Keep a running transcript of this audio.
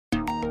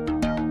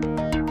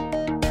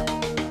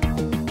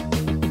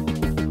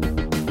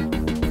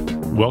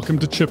Welcome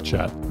to Chip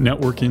Chat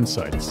Network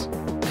Insights.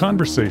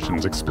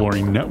 Conversations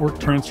exploring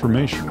network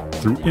transformation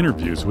through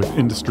interviews with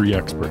industry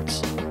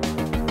experts.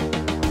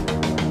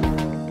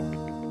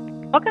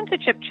 Welcome to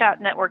Chip Chat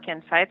Network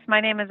Insights.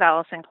 My name is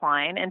Allyson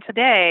Klein, and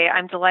today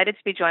I'm delighted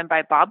to be joined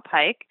by Bob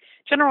Pike,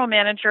 General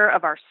Manager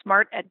of our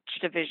Smart Edge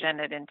division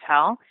at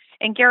Intel,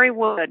 and Gary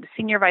Wood,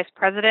 Senior Vice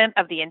President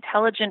of the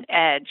Intelligent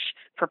Edge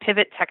for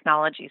Pivot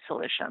Technology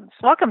Solutions.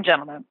 Welcome,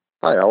 gentlemen.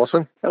 Hi,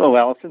 Allyson. Hello,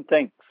 Allyson.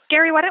 Thanks.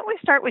 Gary, why don't we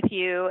start with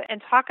you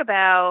and talk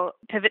about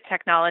Pivot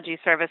Technology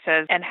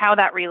Services and how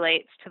that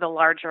relates to the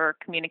larger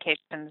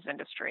communications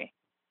industry?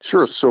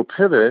 Sure. So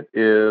Pivot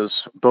is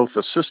both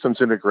a systems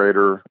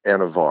integrator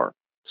and a VAR.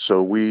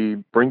 So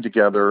we bring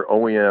together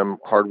OEM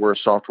hardware,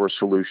 software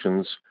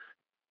solutions,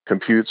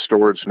 compute,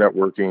 storage,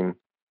 networking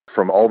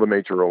from all the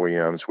major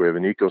OEMs. We have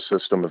an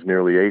ecosystem of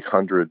nearly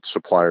 800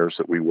 suppliers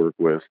that we work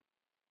with.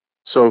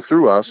 So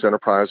through us,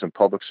 enterprise and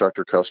public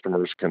sector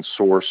customers can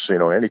source,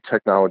 any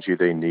technology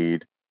they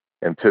need,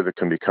 and Pivot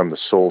can become the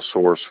sole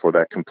source for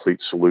that complete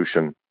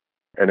solution.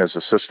 And as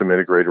a system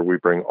integrator, we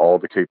bring all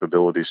the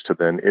capabilities to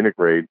then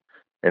integrate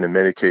and in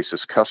many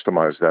cases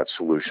customize that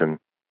solution.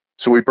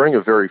 So we bring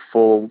a very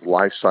full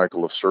life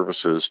cycle of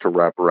services to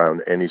wrap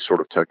around any sort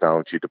of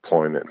technology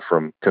deployment,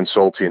 from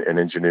consulting and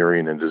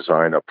engineering and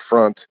design up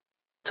front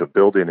to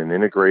building and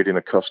integrating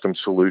a custom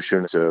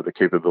solution, to the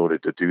capability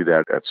to do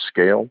that at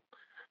scale,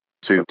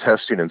 to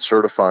testing and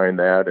certifying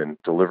that and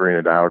delivering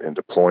it out and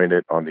deploying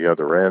it on the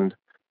other end.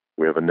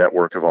 We have a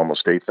network of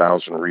almost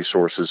 8,000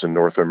 resources in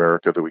North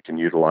America that we can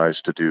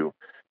utilize to do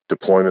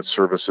deployment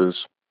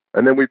services.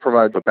 And then we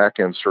provide the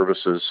back-end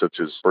services such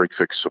as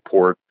break-fix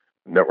support,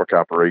 network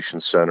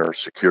operations center,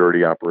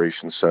 security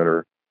operations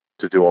center,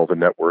 to do all the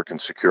network and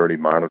security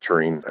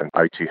monitoring and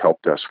IT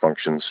help desk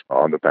functions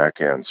on the back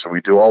end. So we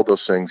do all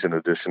those things in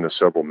addition to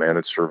several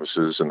managed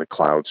services in the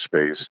cloud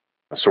space.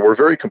 So we're a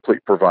very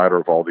complete provider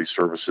of all these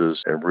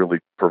services and really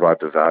provide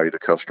the value to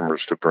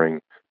customers to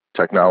bring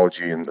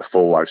technology and the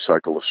full life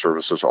cycle of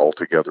services all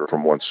together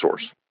from one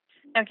source.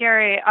 Now,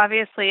 Gary,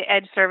 obviously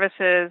edge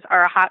services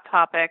are a hot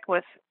topic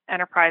with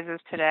enterprises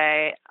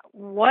today.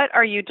 What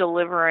are you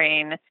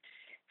delivering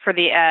for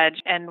the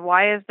edge, and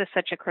why is this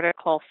such a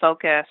critical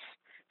focus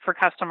for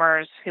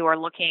customers who are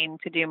looking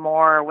to do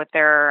more with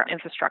their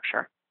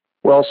infrastructure?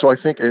 Well, so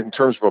I think in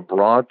terms of a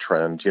broad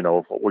trend,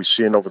 what we've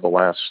seen over the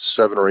last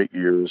 7 or 8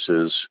 years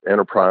is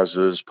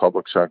enterprises,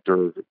 public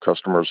sector,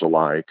 customers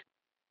alike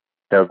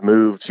have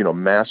moved,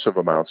 massive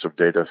amounts of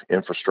data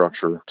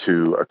infrastructure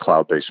to a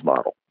cloud-based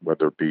model,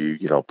 whether it be,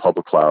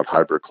 public cloud,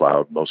 hybrid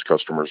cloud. Most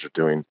customers are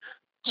doing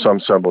some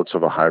semblance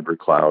of a hybrid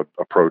cloud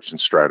approach and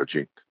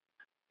strategy.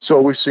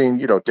 So we've seen,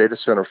 data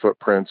center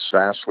footprints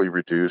vastly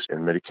reduced.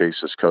 In many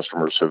cases,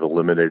 customers have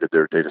eliminated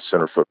their data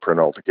center footprint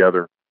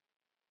altogether.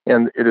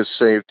 And it has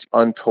saved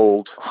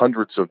untold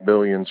hundreds of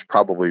millions,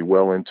 probably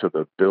well into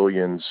the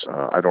billions.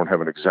 I don't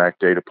have an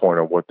exact data point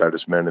on what that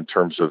has meant in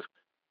terms of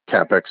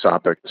CapEx,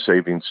 OpEx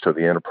savings to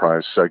the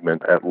enterprise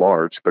segment at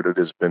large, but it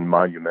has been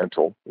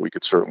monumental. We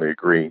could certainly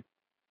agree.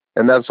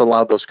 And that's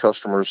allowed those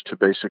customers to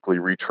basically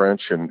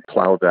retrench and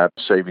plow that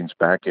savings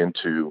back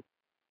into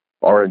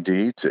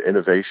R&D, to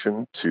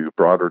innovation, to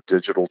broader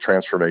digital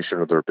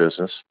transformation of their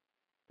business.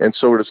 And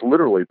so it has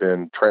literally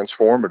been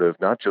transformative,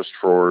 not just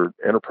for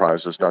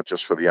enterprises, not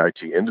just for the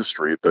IT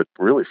industry, but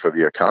really for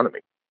the economy.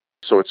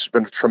 So it's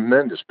been a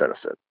tremendous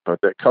benefit,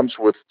 but that comes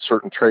with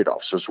certain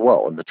trade-offs as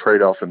well. And the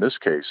trade-off in this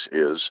case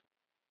is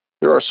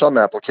there are some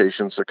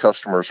applications that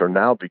customers are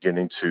now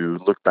beginning to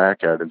look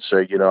back at and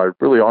say, I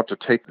really ought to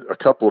take a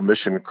couple of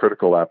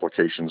mission-critical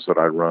applications that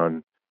I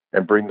run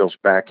and bring those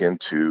back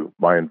into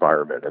my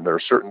environment. And there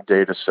are certain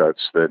data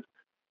sets that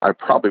I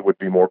probably would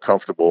be more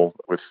comfortable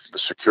with the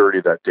security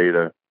of that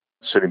data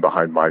sitting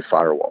behind my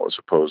firewall as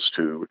opposed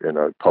to in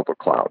a public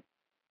cloud.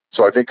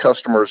 So I think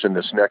customers in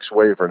this next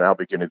wave are now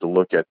beginning to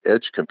look at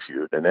edge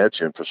compute and edge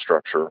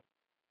infrastructure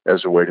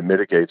as a way to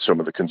mitigate some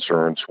of the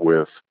concerns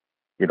with,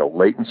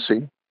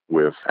 latency,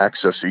 with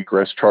access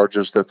egress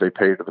charges that they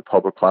pay to the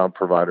public cloud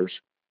providers,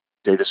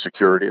 data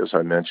security, as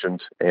I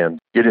mentioned, and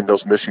getting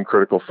those mission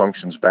critical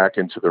functions back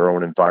into their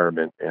own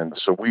environment. And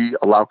so we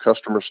allow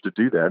customers to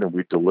do that, and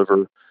we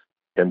deliver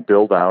and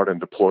build out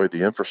and deploy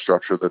the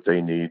infrastructure that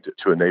they need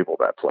to enable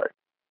that play.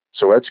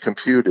 So edge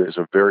compute is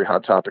a very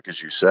hot topic, as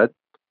you said.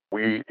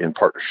 We, in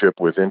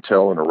partnership with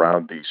Intel and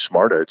around the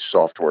Smart Edge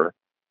software,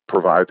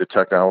 provide the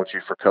technology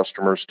for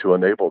customers to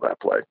enable that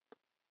play.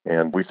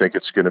 And we think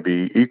it's going to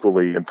be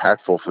equally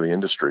impactful for the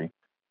industry.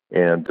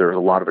 And there are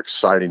a lot of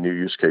exciting new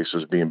use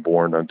cases being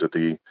born under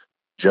the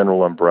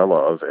general umbrella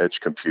of edge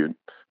compute,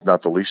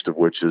 not the least of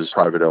which is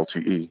private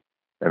LTE,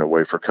 and a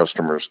way for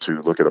customers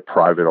to look at a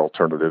private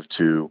alternative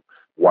to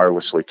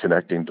wirelessly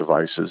connecting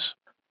devices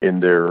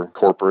in their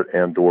corporate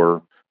and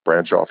or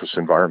branch office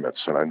environments.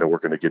 And I know we're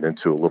going to get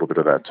into a little bit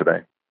of that today.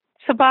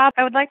 So Bob,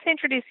 I would like to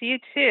introduce you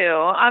too.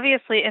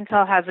 Obviously,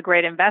 Intel has a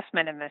great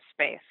investment in this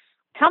space.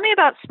 Tell me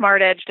about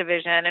Smart Edge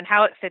division and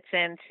how it fits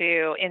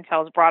into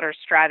Intel's broader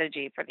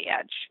strategy for the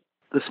edge.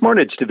 The Smart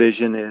Edge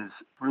division is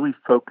really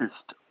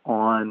focused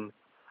on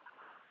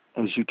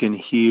as you can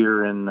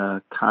hear in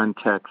the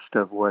context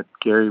of what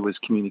Gary was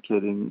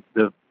communicating,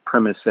 the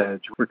premise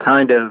edge, we're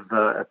kind of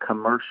a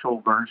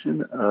commercial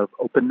version of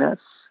openness.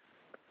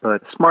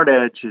 But Smart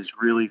Edge is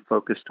really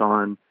focused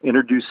on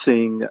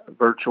introducing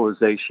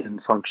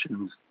virtualization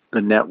functions, the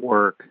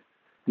network,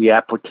 the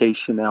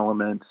application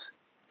elements,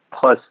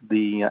 plus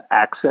the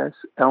access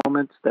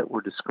elements that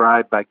were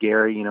described by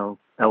Gary, LTE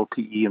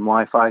and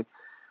Wi-Fi.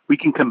 We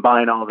can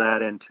combine all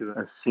that into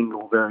a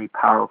single, very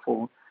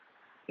powerful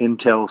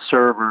Intel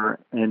server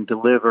and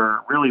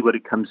deliver really what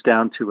it comes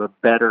down to, a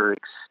better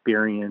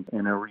experience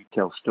in a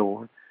retail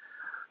store.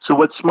 So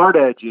what Smart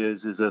Edge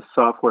is a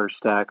software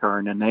stack or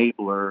an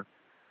enabler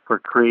for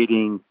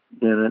creating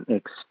an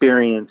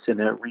experience in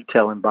a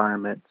retail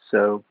environment.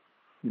 So,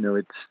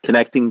 it's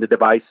connecting the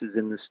devices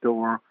in the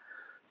store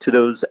to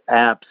those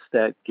apps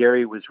that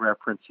Gary was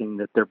referencing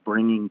that they're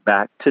bringing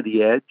back to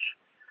the edge.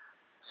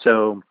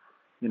 So,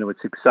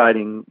 it's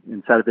exciting.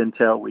 Inside of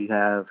Intel, we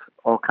have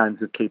all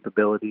kinds of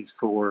capabilities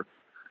for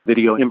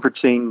video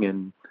inferencing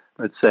and,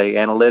 let's say,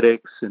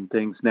 analytics and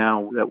things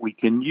now that we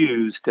can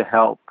use to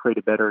help create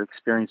a better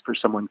experience for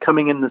someone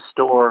coming in the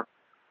store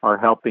or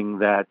helping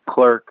that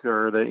clerk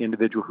or the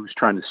individual who's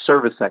trying to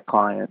service that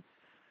client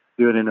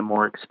do it in a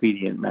more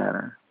expedient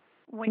manner.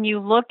 When you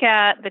look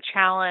at the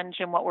challenge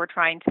and what we're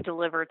trying to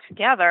deliver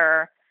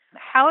together,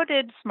 how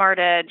did Smart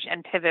Edge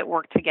and Pivot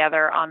work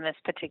together on this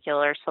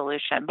particular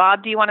solution?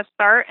 Bob, do you want to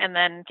start, and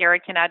then Gary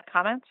can add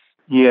comments?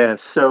 Yeah,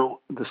 so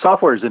the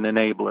software is an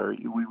enabler.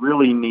 We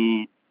really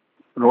need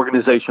an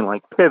organization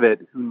like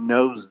Pivot who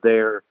knows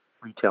their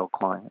retail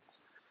clients.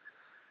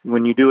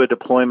 When you do a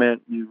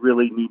deployment, you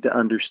really need to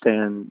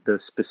understand the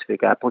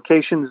specific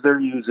applications they're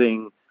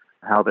using,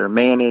 how they're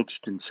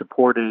managed and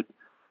supported,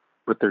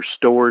 what their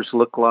stores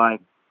look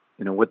like,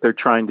 what they're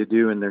trying to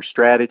do in their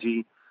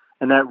strategy.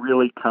 And that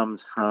really comes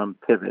from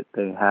Pivot.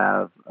 They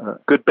have a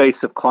good base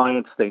of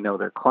clients. They know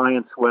their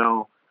clients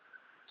well.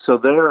 So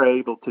they're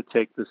able to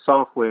take the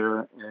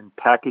software and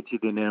package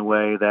it in a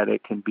way that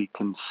it can be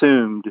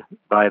consumed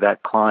by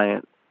that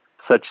client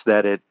such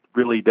that it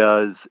really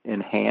does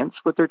enhance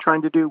what they're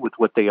trying to do with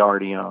what they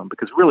already own.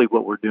 Because really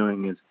what we're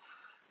doing is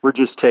we're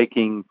just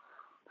taking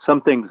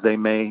some things they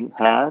may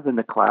have in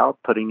the cloud,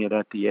 putting it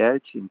at the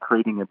edge and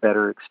creating a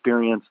better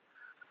experience.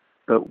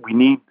 But we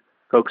need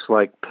folks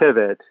like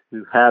Pivot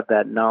who have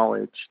that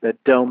knowledge,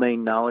 that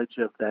domain knowledge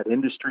of that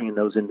industry and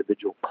those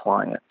individual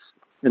clients.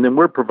 And then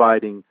we're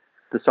providing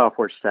the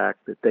software stack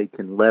that they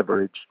can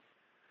leverage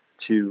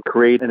to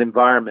create an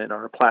environment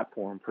or a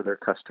platform for their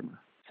customer.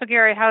 So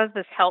Gary, how does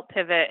this help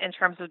Pivot in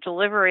terms of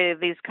delivery of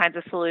these kinds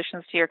of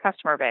solutions to your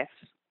customer base?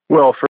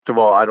 Well, first of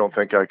all, I don't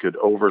think I could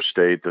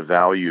overstate the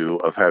value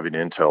of having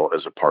Intel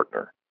as a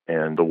partner.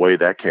 And the way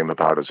that came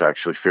about is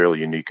actually fairly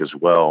unique as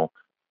well.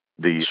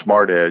 The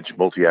Smart Edge,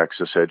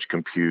 multi-access edge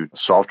compute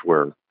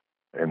software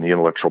and the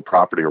intellectual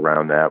property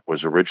around that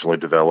was originally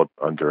developed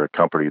under a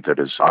company that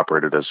is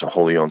operated as a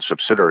wholly owned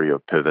subsidiary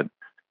of Pivot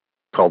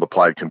called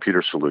Applied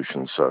Computer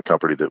Solutions, a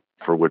company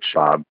for which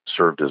Bob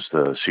served as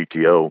the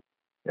CTO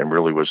and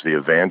really was the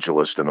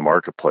evangelist in the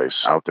marketplace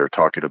out there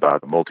talking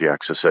about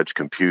multi-access edge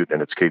compute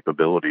and its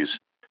capabilities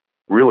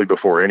really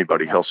before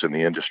anybody else in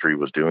the industry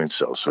was doing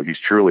so. So he's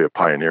truly a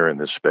pioneer in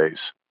this space.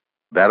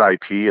 That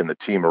IP and the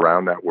team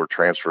around that were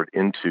transferred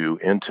into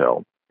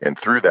Intel. And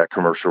through that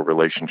commercial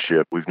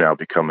relationship, we've now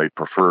become a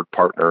preferred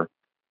partner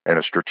and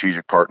a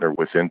strategic partner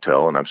with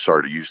Intel. And I'm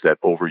sorry to use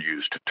that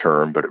overused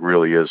term, but it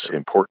really is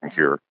important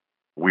here.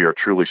 We are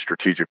truly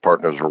strategic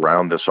partners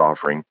around this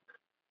offering.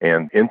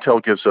 And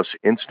Intel gives us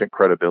instant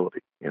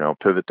credibility.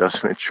 Pivot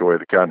doesn't enjoy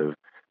the kind of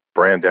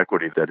brand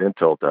equity that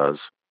Intel does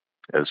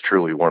as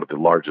truly one of the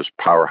largest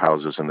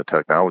powerhouses in the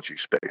technology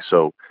space.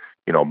 So,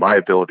 my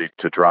ability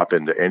to drop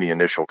into any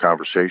initial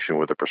conversation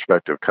with a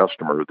prospective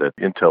customer that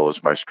Intel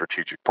is my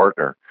strategic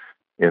partner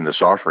in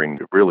this offering,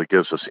 it really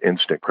gives us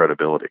instant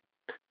credibility,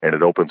 and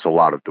it opens a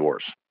lot of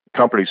doors.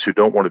 Companies who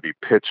don't want to be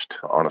pitched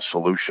on a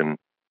solution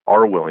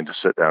are willing to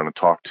sit down and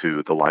talk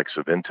to the likes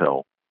of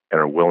Intel and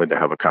are willing to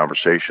have a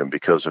conversation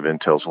because of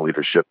Intel's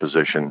leadership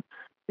position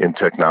in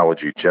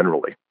technology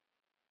generally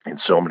in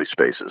so many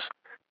spaces.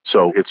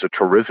 So it's a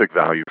terrific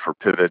value for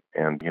Pivot.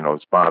 And,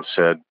 as Bob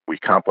said, we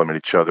complement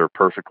each other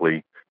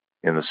perfectly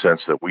in the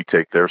sense that we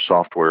take their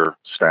software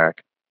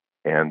stack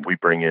and we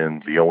bring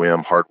in the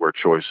OEM hardware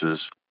choices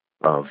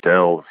of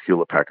Dell,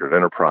 Hewlett-Packard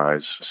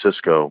Enterprise,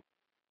 Cisco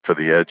for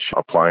the edge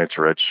appliance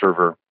or edge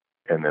server,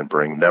 and then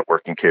bring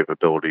networking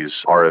capabilities,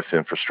 RF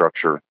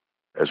infrastructure,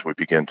 as we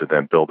begin to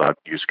then build out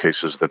use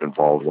cases that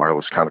involve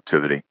wireless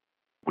connectivity.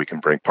 We can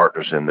bring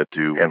partners in that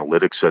do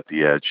analytics at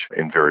the edge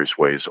in various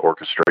ways,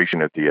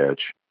 orchestration at the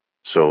edge.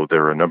 So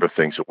there are a number of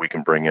things that we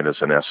can bring in as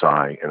an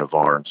SI and a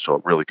VAR, so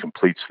it really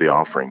completes the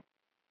offering.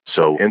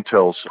 So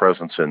Intel's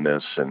presence in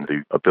this and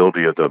the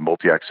ability of the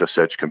multi-access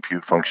edge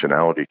compute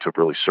functionality to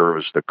really serve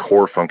as the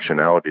core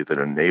functionality that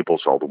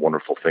enables all the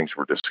wonderful things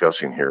we're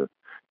discussing here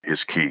is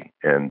key.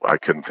 And I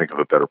couldn't think of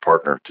a better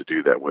partner to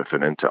do that with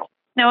than Intel.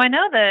 Now, I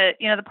know that,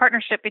 the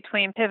partnership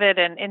between Pivot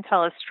and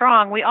Intel is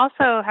strong. We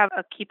also have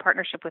a key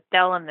partnership with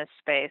Dell in this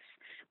space.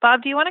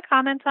 Bob, do you want to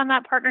comment on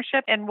that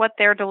partnership and what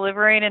they're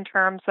delivering in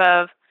terms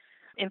of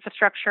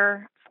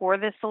infrastructure for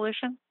this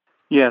solution?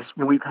 Yes,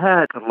 we've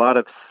had a lot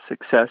of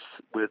success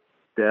with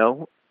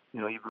Dell.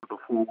 Even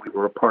before we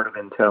were a part of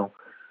Intel,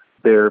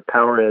 their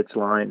PowerEdge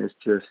line is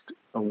just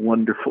a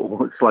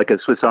wonderful, it's like a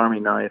Swiss Army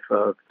knife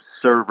of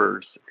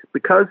servers.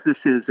 Because this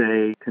is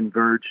a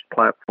converged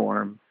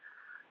platform,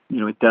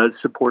 it does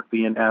support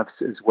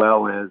VNFs as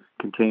well as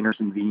containers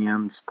and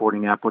VMs,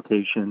 supporting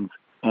applications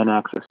and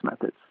access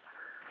methods.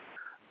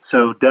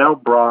 So Dell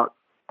brought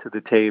to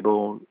the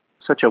table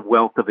such a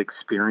wealth of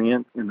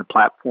experience in the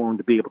platform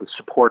to be able to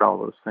support all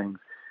those things.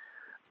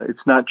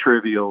 It's not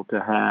trivial to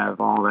have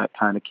all that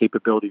kind of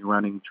capability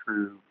running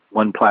through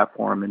one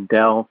platform, and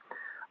Dell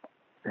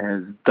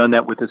has done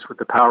that with us with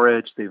the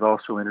PowerEdge. They've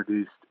also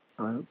introduced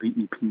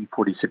VEP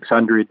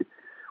 4600,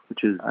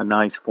 which is a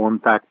nice form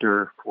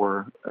factor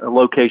for a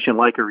location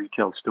like a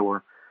retail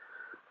store.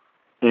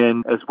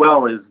 And as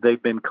well as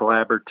they've been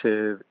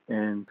collaborative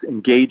and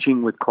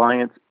engaging with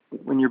clients.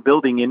 When you're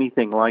building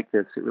anything like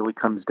this, it really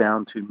comes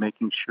down to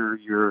making sure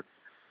you're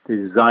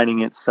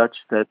designing it such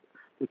that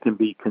it can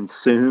be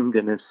consumed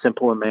in as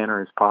simple a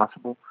manner as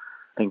possible.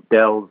 I think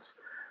Dell's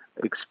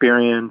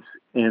experience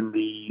in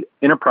the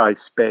enterprise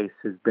space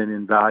has been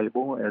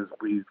invaluable as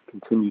we've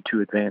continued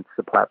to advance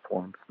the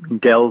platform.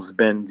 Dell's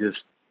been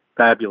just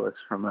fabulous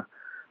from a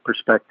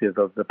perspective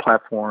of the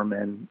platform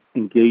and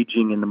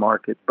engaging in the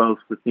market, both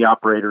with the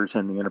operators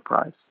and the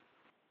enterprise.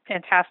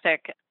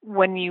 Fantastic.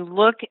 When you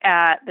look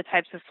at the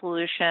types of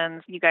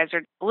solutions you guys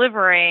are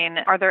delivering,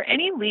 are there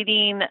any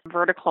leading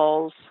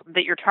verticals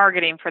that you're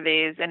targeting for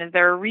these? And is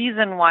there a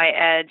reason why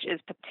Edge is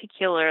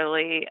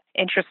particularly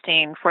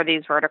interesting for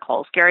these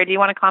verticals? Gary, do you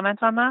want to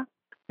comment on that?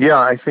 Yeah,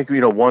 I think,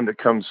 one that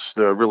comes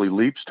really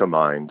leaps to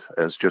mind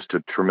as just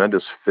a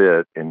tremendous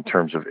fit in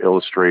terms of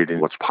illustrating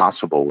what's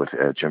possible with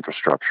edge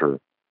infrastructure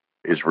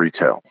is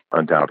retail,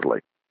 undoubtedly.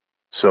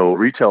 So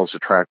retail is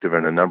attractive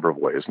in a number of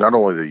ways. Not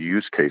only the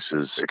use case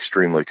is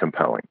extremely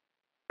compelling,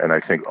 and I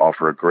think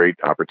offer a great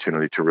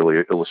opportunity to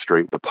really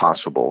illustrate the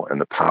possible and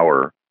the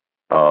power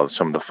of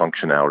some of the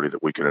functionality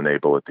that we can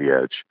enable at the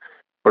edge,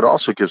 but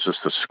also gives us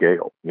the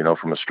scale.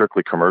 From a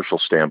strictly commercial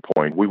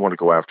standpoint, we want to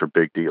go after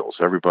big deals.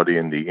 Everybody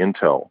in the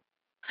Intel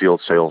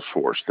field sales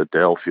force, the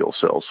Dell field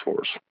sales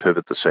force,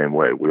 Pivot the same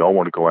way. We all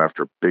want to go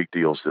after big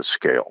deals that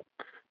scale.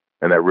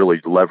 And that really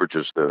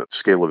leverages the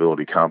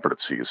scalability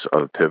competencies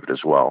of Pivot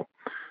as well.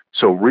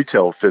 So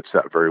retail fits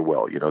that very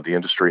well. The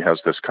industry has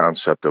this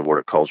concept of what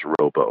it calls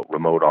ROBO,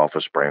 remote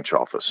office, branch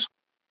office.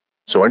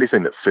 So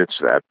anything that fits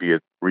that, be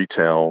it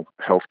retail,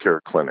 healthcare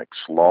clinics,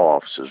 law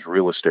offices,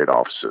 real estate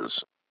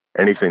offices,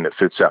 anything that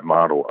fits that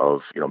model of,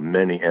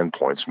 many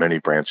endpoints, many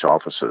branch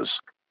offices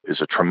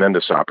is a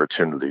tremendous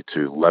opportunity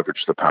to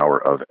leverage the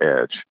power of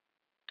edge.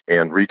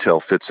 And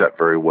retail fits that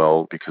very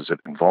well because it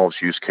involves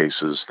use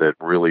cases that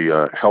really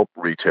help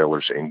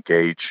retailers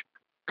engage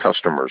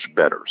customers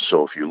better.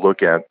 So if you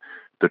look at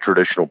the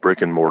traditional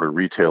brick and mortar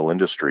retail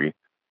industry,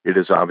 it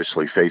is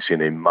obviously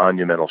facing a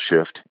monumental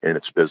shift in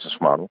its business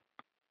model,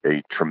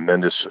 a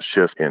tremendous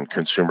shift in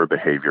consumer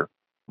behavior.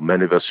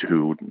 Many of us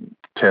who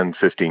 10,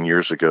 15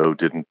 years ago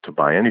didn't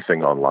buy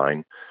anything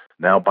online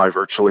now buy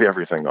virtually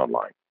everything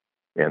online.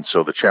 And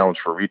so the challenge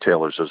for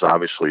retailers is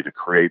obviously to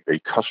create a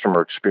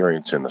customer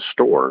experience in the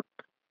store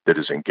that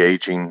is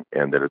engaging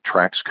and that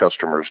attracts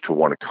customers to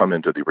want to come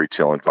into the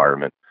retail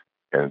environment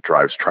and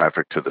drives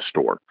traffic to the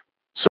store.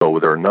 So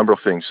there are a number of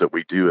things that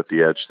we do at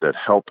the edge that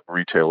help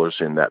retailers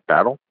in that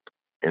battle,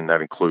 and that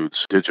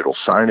includes digital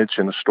signage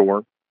in the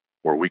store,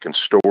 where we can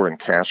store and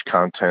cache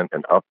content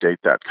and update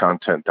that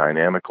content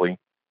dynamically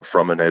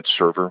from an edge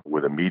server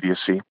with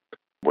immediacy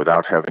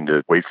without having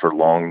to wait for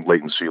long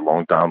latency,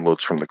 long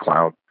downloads from the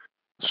cloud.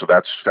 So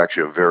that's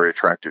actually a very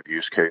attractive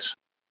use case.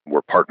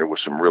 We're partnered with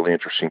some really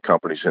interesting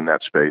companies in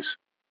that space.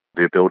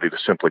 The ability to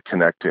simply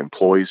connect to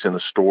employees in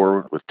the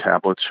store with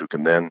tablets who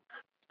can then,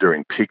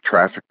 during peak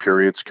traffic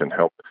periods, can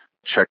help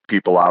check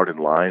people out in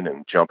line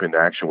and jump into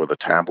action with a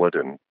tablet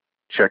and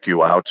check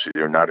you out so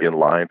you're not in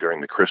line during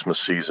the Christmas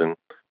season,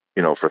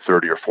 for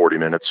 30 or 40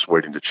 minutes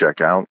waiting to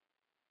check out.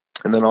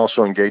 And then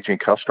also engaging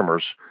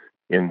customers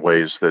in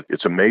ways that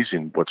it's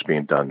amazing what's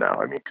being done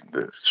now. I mean,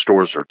 the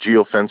stores are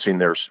geofencing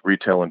their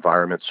retail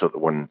environment so that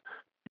when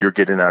you're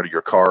getting out of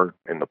your car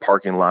in the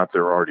parking lot,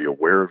 they're already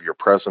aware of your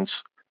presence.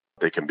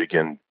 They can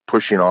begin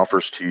pushing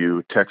offers to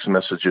you, text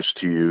messages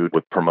to you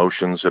with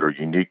promotions that are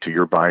unique to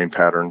your buying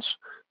patterns.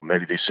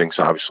 Many of these things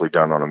obviously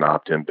done on an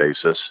opt-in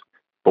basis.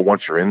 But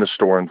once you're in the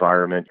store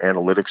environment,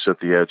 analytics at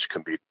the edge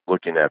can be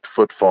looking at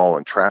footfall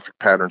and traffic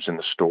patterns in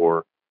the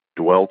store,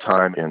 dwell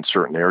time in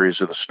certain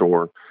areas of the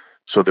store.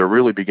 So they're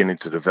really beginning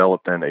to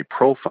develop then a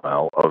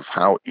profile of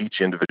how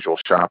each individual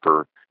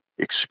shopper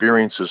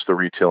experiences the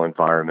retail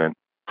environment,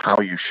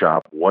 how you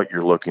shop, what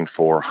you're looking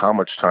for, how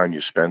much time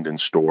you spend in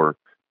store,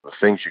 the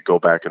things you go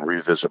back and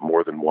revisit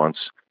more than once.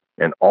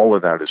 And all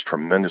of that is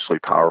tremendously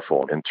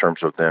powerful in terms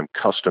of them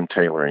custom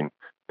tailoring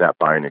that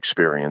buying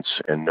experience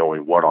and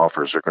knowing what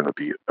offers are going to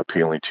be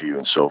appealing to you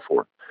and so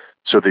forth.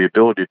 So the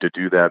ability to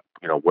do that,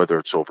 whether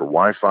it's over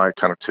Wi-Fi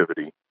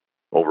connectivity,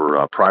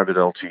 over private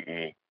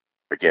LTE,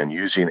 again,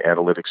 using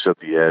analytics at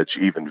the edge,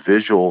 even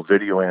visual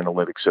video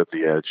analytics at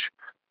the edge,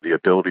 the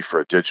ability for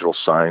a digital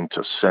sign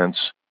to sense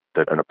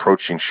that an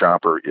approaching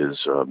shopper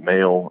is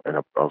male and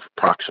of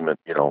approximate,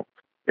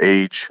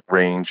 age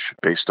range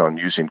based on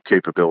using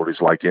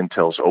capabilities like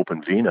Intel's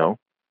OpenVINO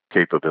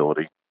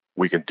capability.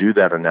 We can do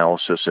that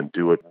analysis and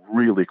do it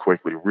really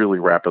quickly, really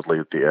rapidly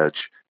at the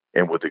edge,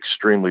 and with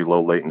extremely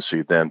low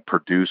latency, then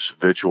produce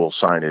visual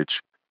signage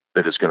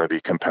that is going to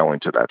be compelling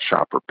to that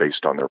shopper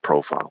based on their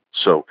profile.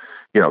 So,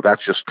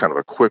 that's just kind of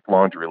a quick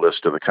laundry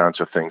list of the kinds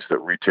of things that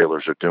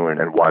retailers are doing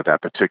and why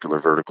that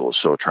particular vertical is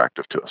so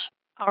attractive to us.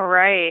 All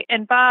right.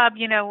 And Bob,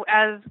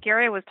 as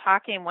Gary was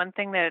talking, one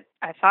thing that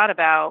I thought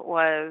about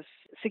was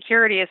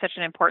security is such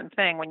an important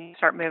thing when you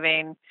start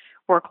moving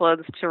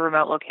workloads to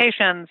remote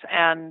locations.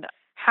 And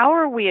how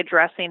are we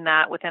addressing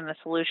that within the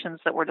solutions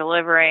that we're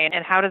delivering?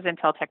 And how does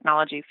Intel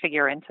technology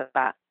figure into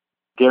that?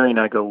 Gary and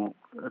I go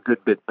a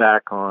good bit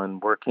back on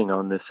working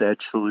on this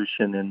edge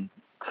solution and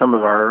some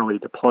of our early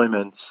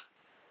deployments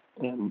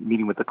and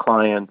meeting with the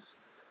clients.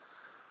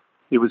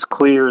 It was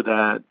clear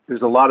that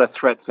there's a lot of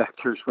threat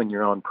vectors when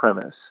you're on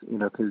premise,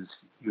 because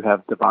you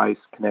have device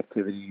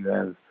connectivity, you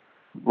have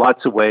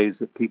lots of ways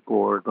that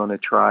people are going to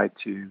try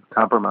to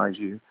compromise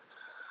you.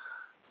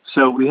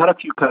 So we had a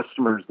few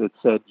customers that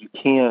said you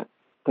can't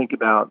think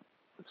about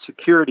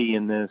security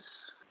in this,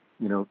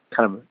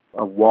 kind of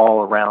a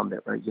wall around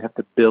it, right? You have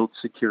to build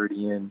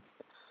security in.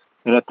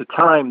 And at the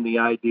time, the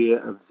idea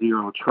of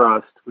zero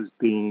trust was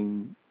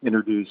being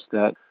introduced,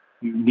 that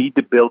you need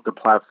to build the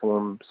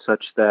platform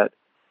such that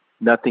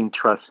nothing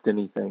trusts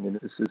anything. And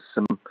this is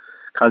some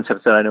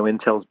concepts that I know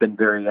Intel's been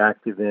very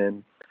active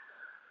in.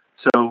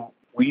 So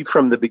we,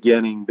 from the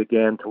beginning,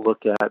 began to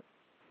look at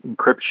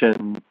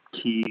encryption,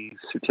 key,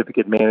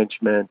 certificate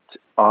management,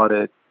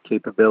 audit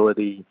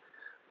capability,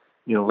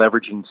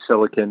 leveraging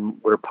silicon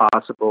where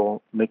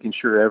possible, making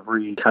sure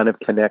every kind of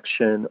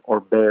connection or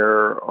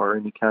bear or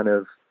any kind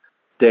of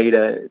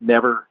data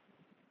never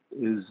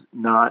is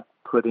not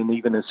put in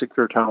even a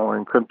secure tunnel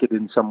or encrypted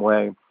in some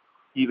way,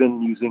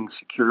 even using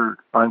secure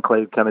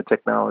enclave kind of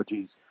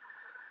technologies.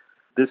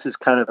 This is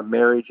kind of a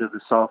marriage of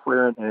the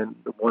software and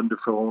the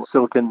wonderful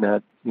silicon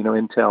that,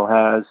 Intel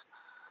has.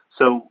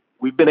 So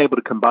we've been able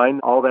to combine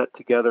all that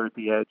together at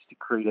the edge to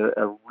create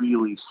a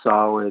really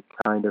solid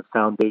kind of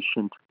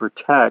foundation to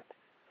protect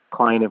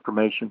client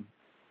information.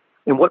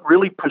 And what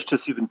really pushed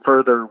us even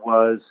further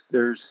was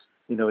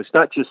it's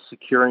not just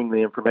securing the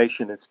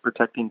information, it's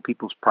protecting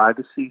people's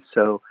privacy.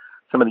 So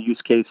some of the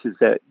use cases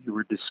that you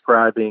were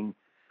describing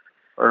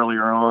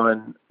earlier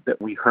on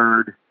that we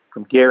heard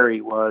from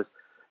Gary was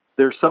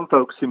there's some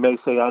folks who may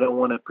say, I don't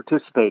want to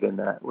participate in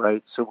that,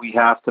 right? So we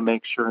have to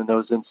make sure in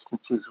those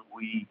instances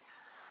we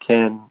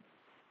can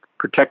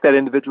protect that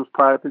individual's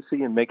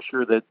privacy and make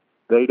sure that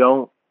they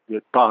don't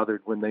get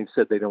bothered when they've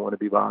said they don't want to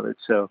be bothered.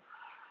 So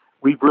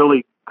we've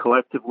really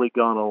collectively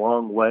gone a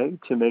long way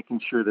to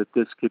making sure that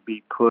this could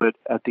be put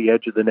at the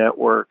edge of the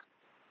network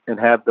and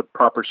have the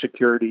proper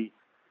security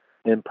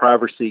and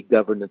privacy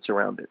governance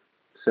around it.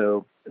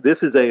 So this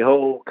is a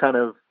whole kind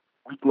of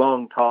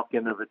week-long talk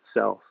in of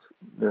itself,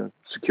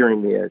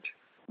 securing the edge.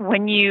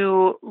 When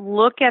you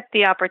look at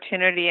the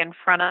opportunity in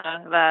front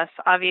of us,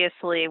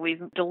 obviously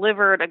we've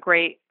delivered a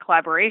great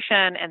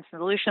collaboration and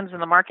solutions in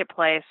the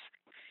marketplace.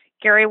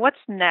 Gary, what's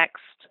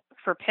next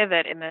for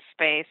Pivot in this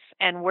space,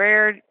 and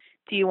where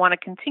do you want to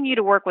continue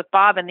to work with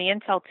Bob and the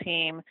Intel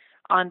team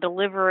on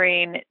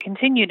delivering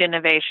continued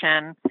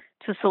innovation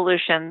to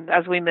solutions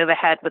as we move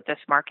ahead with this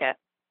market?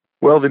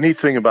 Well, the neat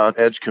thing about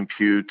edge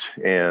compute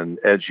and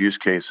edge use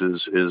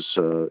cases is,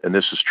 and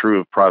this is true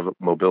of private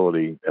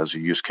mobility as a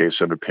use case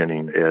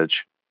underpinning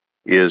edge,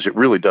 is it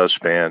really does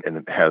span and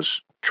it has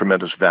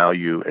tremendous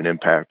value and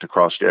impact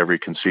across every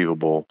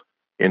conceivable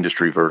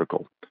industry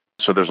vertical.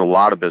 So there's a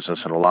lot of business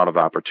and a lot of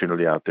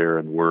opportunity out there,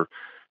 and we're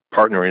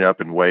partnering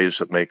up in ways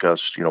that make us,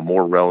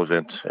 more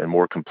relevant and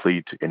more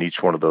complete in each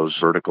one of those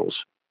verticals,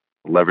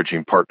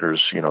 leveraging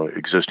partners,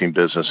 existing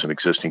business and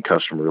existing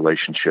customer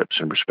relationships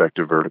in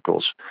respective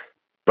verticals.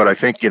 But I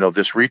think,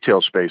 this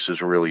retail space is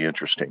really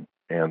interesting.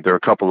 And there are a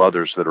couple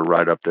others that are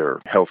right up there.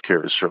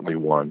 Healthcare is certainly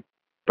one.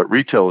 But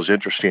retail is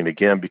interesting,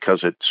 again,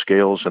 because it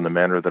scales in the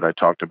manner that I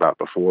talked about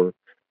before,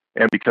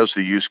 and because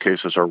the use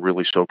cases are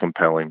really so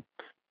compelling.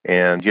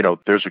 And,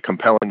 there's a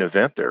compelling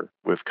event there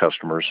with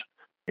customers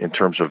in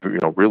terms of,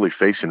 really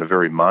facing a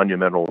very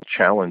monumental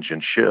challenge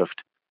and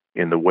shift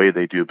in the way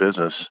they do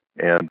business.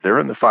 And they're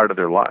in the fight of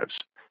their lives.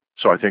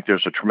 So I think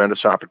there's a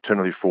tremendous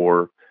opportunity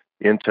for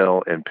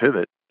Intel and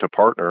Pivot to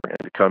partner and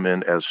to come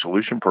in as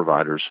solution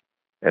providers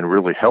and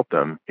really help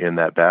them in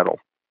that battle.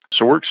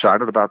 So we're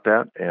excited about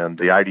that, and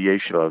the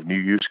ideation of new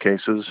use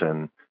cases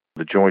and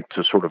the joint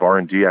to sort of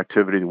R&D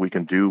activity that we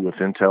can do with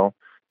Intel.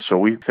 So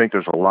we think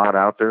there's a lot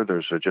out there.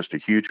 There's just a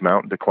huge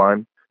mountain to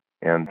climb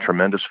and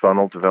tremendous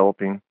funnel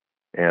developing.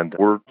 And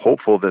we're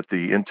hopeful that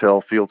the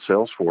Intel field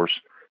sales force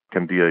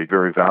can be a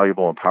very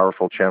valuable and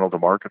powerful channel to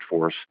market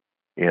for us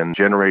in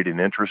generating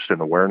interest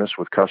and awareness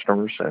with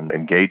customers and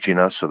engaging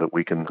us so that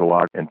we can go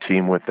out and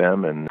team with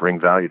them and bring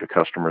value to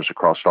customers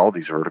across all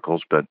these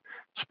verticals, but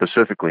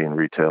specifically in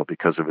retail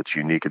because of its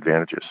unique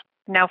advantages.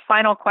 Now,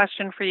 final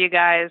question for you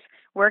guys.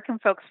 Where can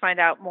folks find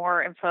out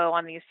more info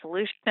on these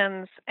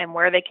solutions and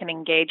where they can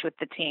engage with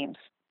the teams?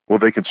 Well,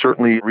 they can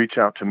certainly reach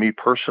out to me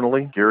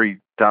personally,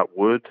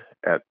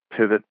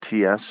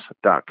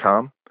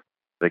 gary.wood@pivotts.com.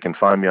 They can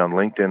find me on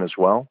LinkedIn as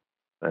well,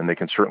 and they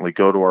can certainly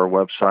go to our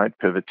website,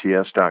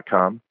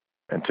 pivotts.com,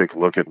 and take a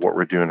look at what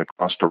we're doing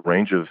across a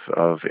range of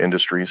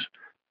industries.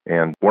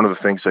 And one of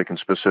the things they can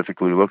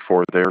specifically look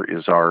for there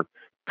is our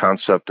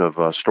concept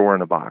of store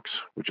in a box,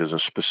 which is a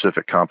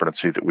specific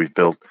competency that we've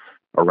built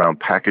around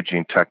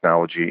packaging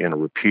technology in a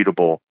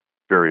repeatable,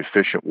 very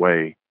efficient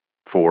way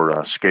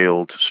for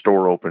scaled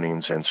store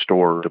openings and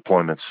store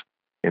deployments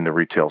in the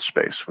retail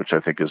space, which I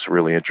think is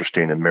really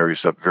interesting and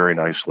marries up very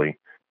nicely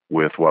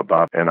with what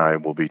Bob and I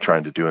will be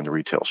trying to do in the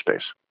retail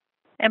space.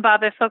 And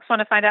Bob, if folks want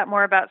to find out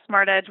more about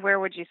Smart Edge, where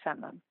would you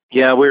send them?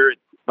 Yeah, we're at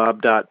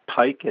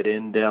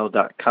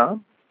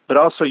bob.pike@intel.com. But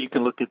also you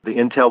can look at the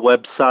Intel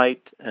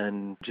website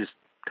and just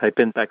type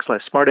in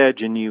 /Smart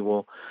Edge and you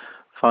will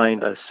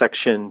find a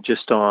section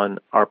just on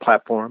our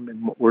platform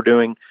and what we're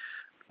doing.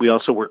 We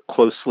also work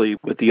closely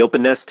with the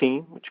openness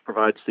team, which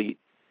provides the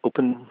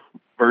open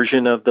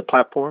version of the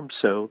platform.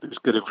 So there's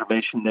good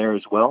information there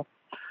as well.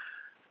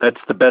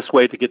 That's the best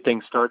way to get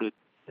things started.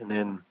 And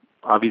then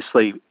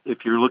obviously,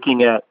 if you're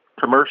looking at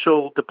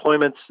commercial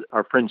deployments,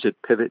 our friends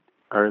at Pivot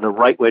are the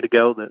right way to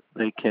go, that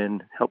they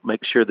can help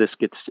make sure this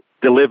gets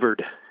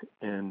delivered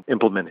and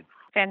implemented.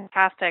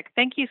 Fantastic.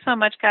 Thank you so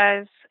much,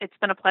 guys. It's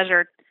been a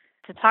pleasure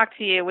to talk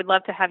to you. We'd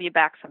love to have you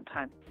back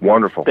sometime.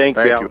 Wonderful. Thank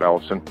you,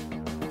 Allyson.